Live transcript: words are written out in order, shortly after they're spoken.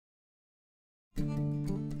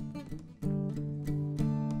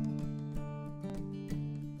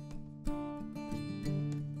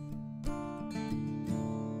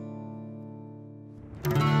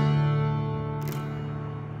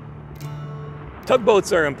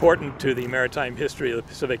Tugboats are important to the maritime history of the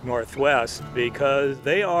Pacific Northwest because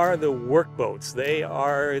they are the workboats, they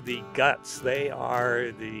are the guts, they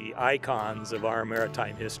are the icons of our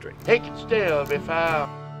maritime history. Take it still, be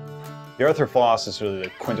found. The Arthur Foss is really the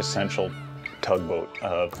quintessential tugboat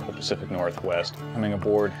of the Pacific Northwest. Coming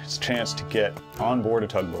aboard, it's a chance to get on board a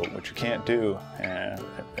tugboat, which you can't do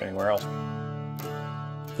anywhere else.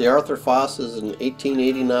 The Arthur Foss is an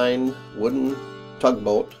 1889 wooden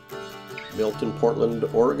tugboat built in Portland,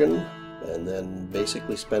 Oregon, and then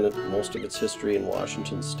basically spent most of its history in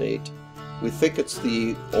Washington State. We think it's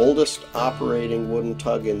the oldest operating wooden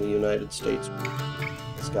tug in the United States.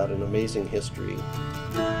 It's got an amazing history.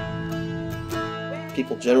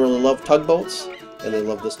 People generally love tugboats, and they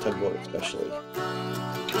love this tugboat especially.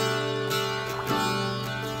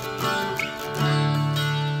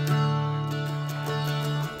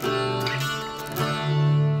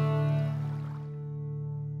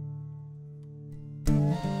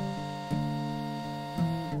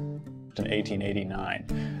 In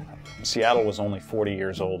 1889. Seattle was only 40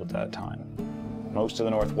 years old at that time. Most of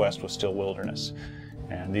the Northwest was still wilderness,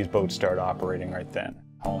 and these boats started operating right then,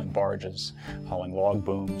 hauling barges, hauling log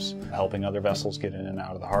booms, helping other vessels get in and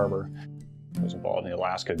out of the harbor. It was involved in the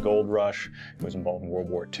Alaska Gold Rush, it was involved in World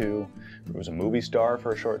War II, it was a movie star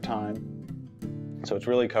for a short time. So it's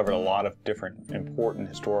really covered a lot of different important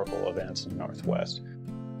historical events in the Northwest.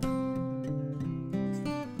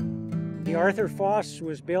 The Arthur Foss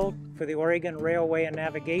was built for the Oregon Railway and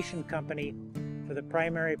Navigation Company for the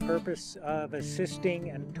primary purpose of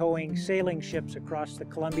assisting and towing sailing ships across the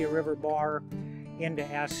Columbia River Bar into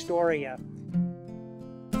Astoria.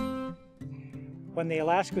 When the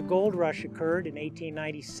Alaska Gold Rush occurred in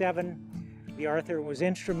 1897, the Arthur was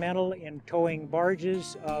instrumental in towing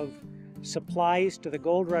barges of supplies to the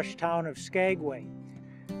gold rush town of Skagway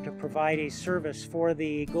to provide a service for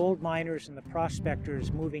the gold miners and the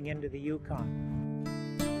prospectors moving into the Yukon.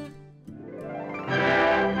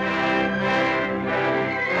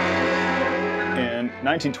 In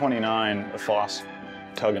 1929, the Foss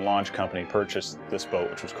Tug and Launch Company purchased this boat,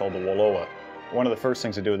 which was called the Wallowa. One of the first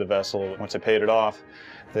things to do with the vessel, once they paid it off,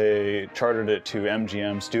 they chartered it to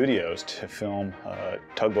MGM Studios to film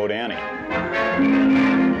Tugboat Annie.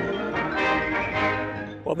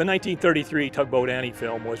 Well, the 1933 Tugboat Annie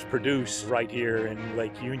film was produced right here in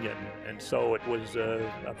Lake Union, and so it was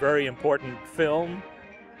a very important film.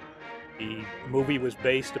 The movie was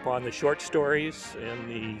based upon the short stories in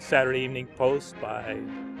the Saturday Evening Post by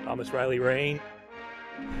Thomas Riley Raine.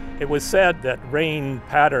 It was said that Raine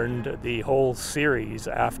patterned the whole series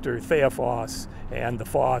after Thea Foss and the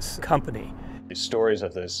Foss Company. These stories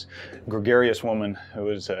of this gregarious woman who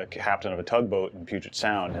was a captain of a tugboat in Puget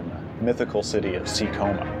Sound in the mythical city of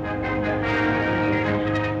Seacoma,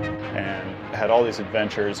 and had all these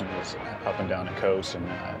adventures and was up and down the coast and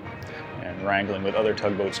wrangling with other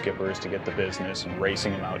tugboat skippers to get the business and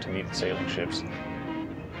racing them out to meet the sailing ships.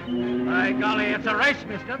 By golly, it's a race,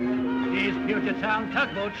 mister. These Puget Sound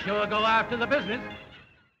tugboats sure go after the business.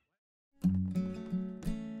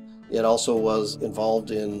 It also was involved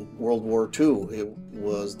in World War II. It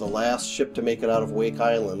was the last ship to make it out of Wake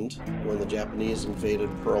Island when the Japanese invaded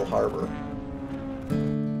Pearl Harbor.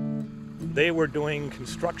 They were doing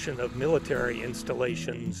construction of military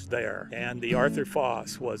installations there, and the Arthur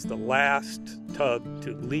Foss was the last tug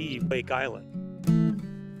to leave Wake Island.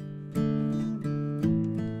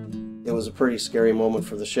 It was a pretty scary moment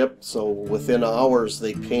for the ship, so within hours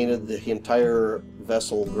they painted the entire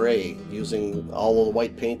vessel gray using all the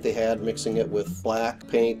white paint they had, mixing it with black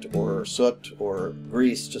paint or soot or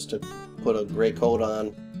grease just to put a gray coat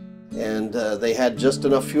on. And they had just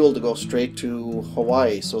enough fuel to go straight to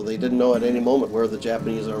Hawaii, so they didn't know at any moment where the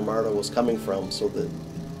Japanese Armada was coming from, so that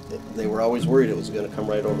they were always worried it was going to come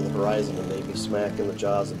right over the horizon and they'd be smack in the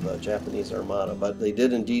jaws of the Japanese Armada. But they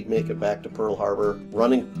did indeed make it back to Pearl Harbor,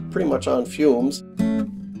 running pretty much on fumes.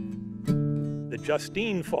 The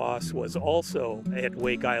Justine Foss was also at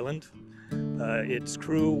Wake Island. Its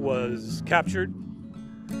crew was captured.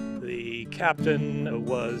 The captain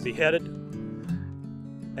was beheaded.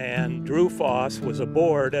 And Drew Foss was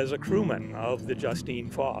aboard as a crewman of the Justine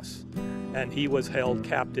Foss. And he was held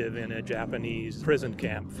captive in a Japanese prison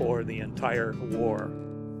camp for the entire war.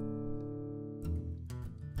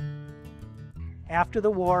 After the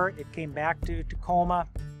war, it came back to Tacoma.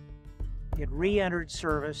 It re-entered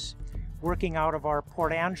service, working out of our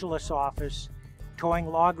Port Angeles office, towing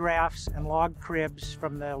log rafts and log cribs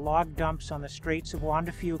from the log dumps on the Straits of Juan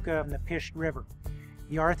de Fuca and the Pisht River.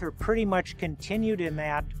 The Arthur pretty much continued in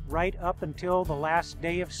that right up until the last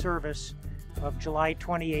day of service of July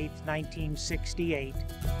 28, 1968.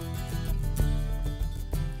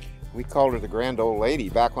 We called her the Grand Old Lady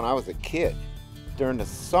back when I was a kid. During the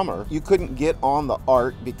summer, you couldn't get on the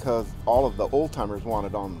Art because all of the old-timers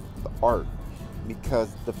wanted on the Art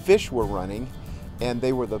because the fish were running and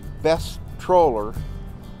they were the best troller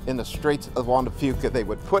in the Straits of Juan de Fuca. They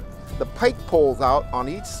would put the pike poles out on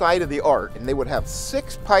each side of the Art, and they would have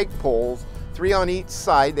 6 pike poles, 3 on each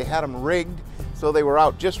side. They had them rigged so they were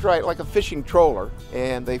out just right like a fishing troller,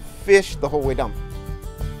 and they fished the whole way down.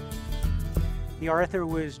 The Arthur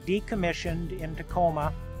was decommissioned in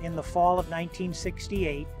Tacoma in the fall of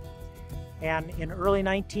 1968, and in early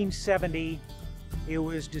 1970 it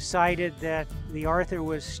was decided that the Arthur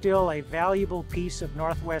was still a valuable piece of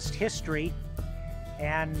Northwest history,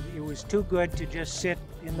 and it was too good to just sit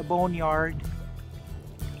in the boneyard.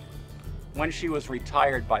 When she was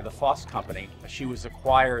retired by the Foss Company, she was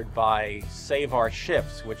acquired by Save Our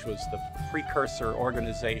Ships, which was the precursor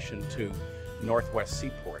organization to Northwest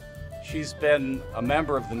Seaport. She's been a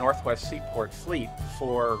member of the Northwest Seaport fleet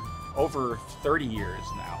for over 30 years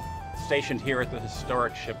now, stationed here at the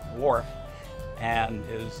historic ship wharf, and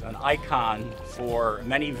is an icon for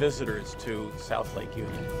many visitors to South Lake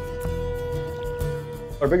Union.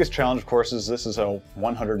 Our biggest challenge, of course, is this is a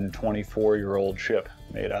 124-year-old ship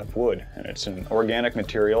made out of wood, and it's an organic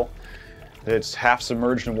material that's half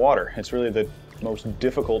submerged in water. It's really the most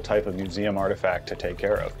difficult type of museum artifact to take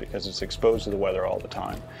care of because it's exposed to the weather all the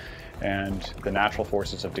time, and the natural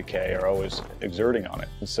forces of decay are always exerting on it.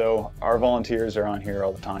 And so our volunteers are on here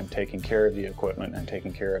all the time taking care of the equipment and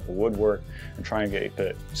taking care of the woodwork and trying to get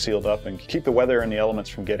it sealed up and keep the weather and the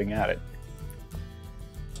elements from getting at it.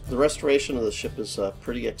 The restoration of the ship is a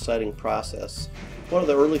pretty exciting process. One of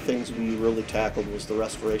the early things we really tackled was the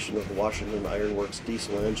restoration of the Washington Iron Works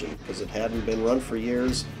diesel engine because it hadn't been run for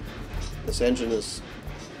years. This engine it's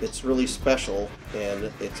really special,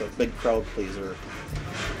 and it's a big crowd pleaser.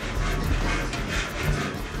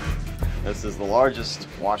 This is the largest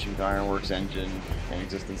Washington Iron Works engine in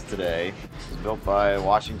existence today. It was built by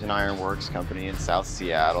Washington Iron Works Company in South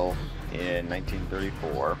Seattle in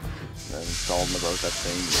 1934 and installed in the boat that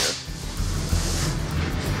same year.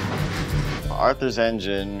 Arthur's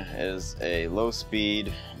engine is a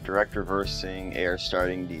low-speed, direct reversing,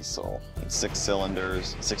 air-starting diesel. It's 6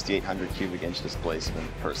 cylinders, 6,800 cubic inch displacement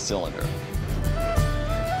per cylinder. It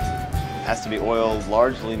has to be oiled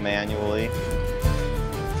largely manually.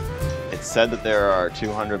 It's said that there are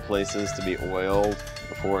 200 places to be oiled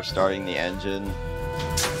before starting the engine.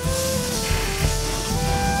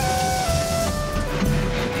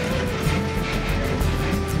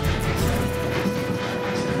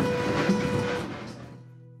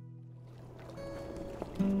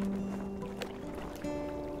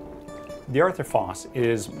 The Arthur Foss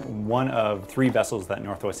is one of 3 vessels that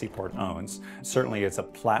Northwest Seaport owns. Certainly it's a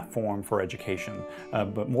platform for education,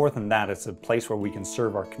 but more than that, it's a place where we can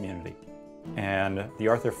serve our community. And the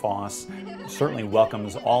Arthur Foss certainly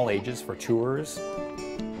welcomes all ages for tours.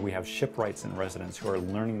 We have shipwrights and residents who are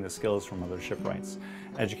learning the skills from other shipwrights.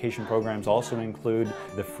 Education programs also include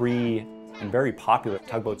the free and very popular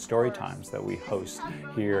Tugboat story times that we host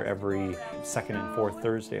here every 2nd and 4th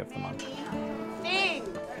Thursday of the month.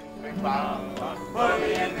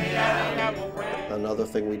 Another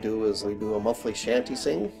thing we do is we do a monthly shanty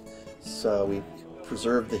sing. So we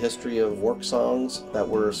preserve the history of work songs that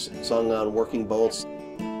were sung on working boats.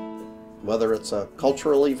 Whether it's a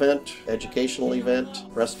cultural event, educational event,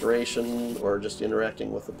 restoration, or just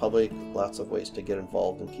interacting with the public, lots of ways to get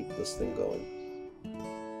involved and keep this thing going.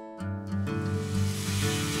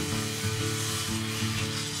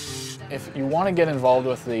 If you want to get involved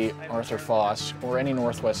with the Arthur Foss or any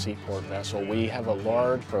Northwest Seaport vessel, we have a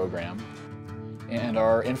large program, and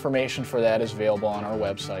our information for that is available on our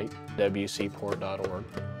website, wseaport.org.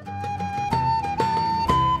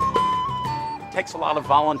 It takes a lot of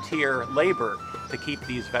volunteer labor to keep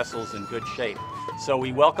these vessels in good shape. So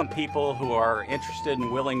we welcome people who are interested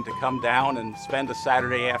and willing to come down and spend a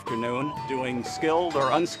Saturday afternoon doing skilled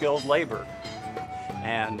or unskilled labor.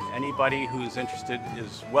 And anybody who's interested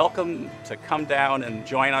is welcome to come down and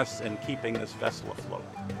join us in keeping this vessel afloat.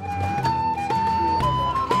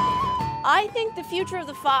 I think the future of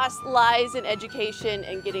the Foss lies in education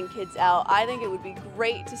and getting kids out. I think it would be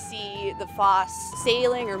great to see the Foss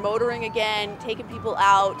sailing or motoring again, taking people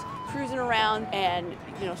out, cruising around, and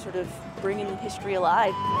sort of bringing history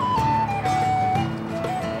alive.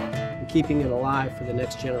 And keeping it alive for the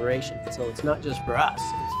next generation. So it's not just for us,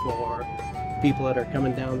 it's for people that are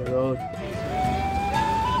coming down the road.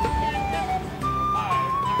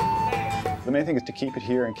 The main thing is to keep it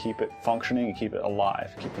here and keep it functioning and keep it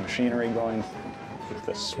alive. Keep the machinery going, keep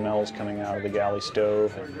the smells coming out of the galley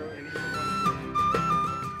stove. And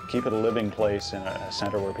keep it a living place and a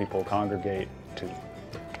center where people congregate to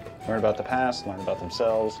learn about the past, learn about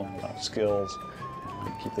themselves, learn about skills,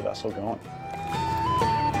 and keep the vessel going.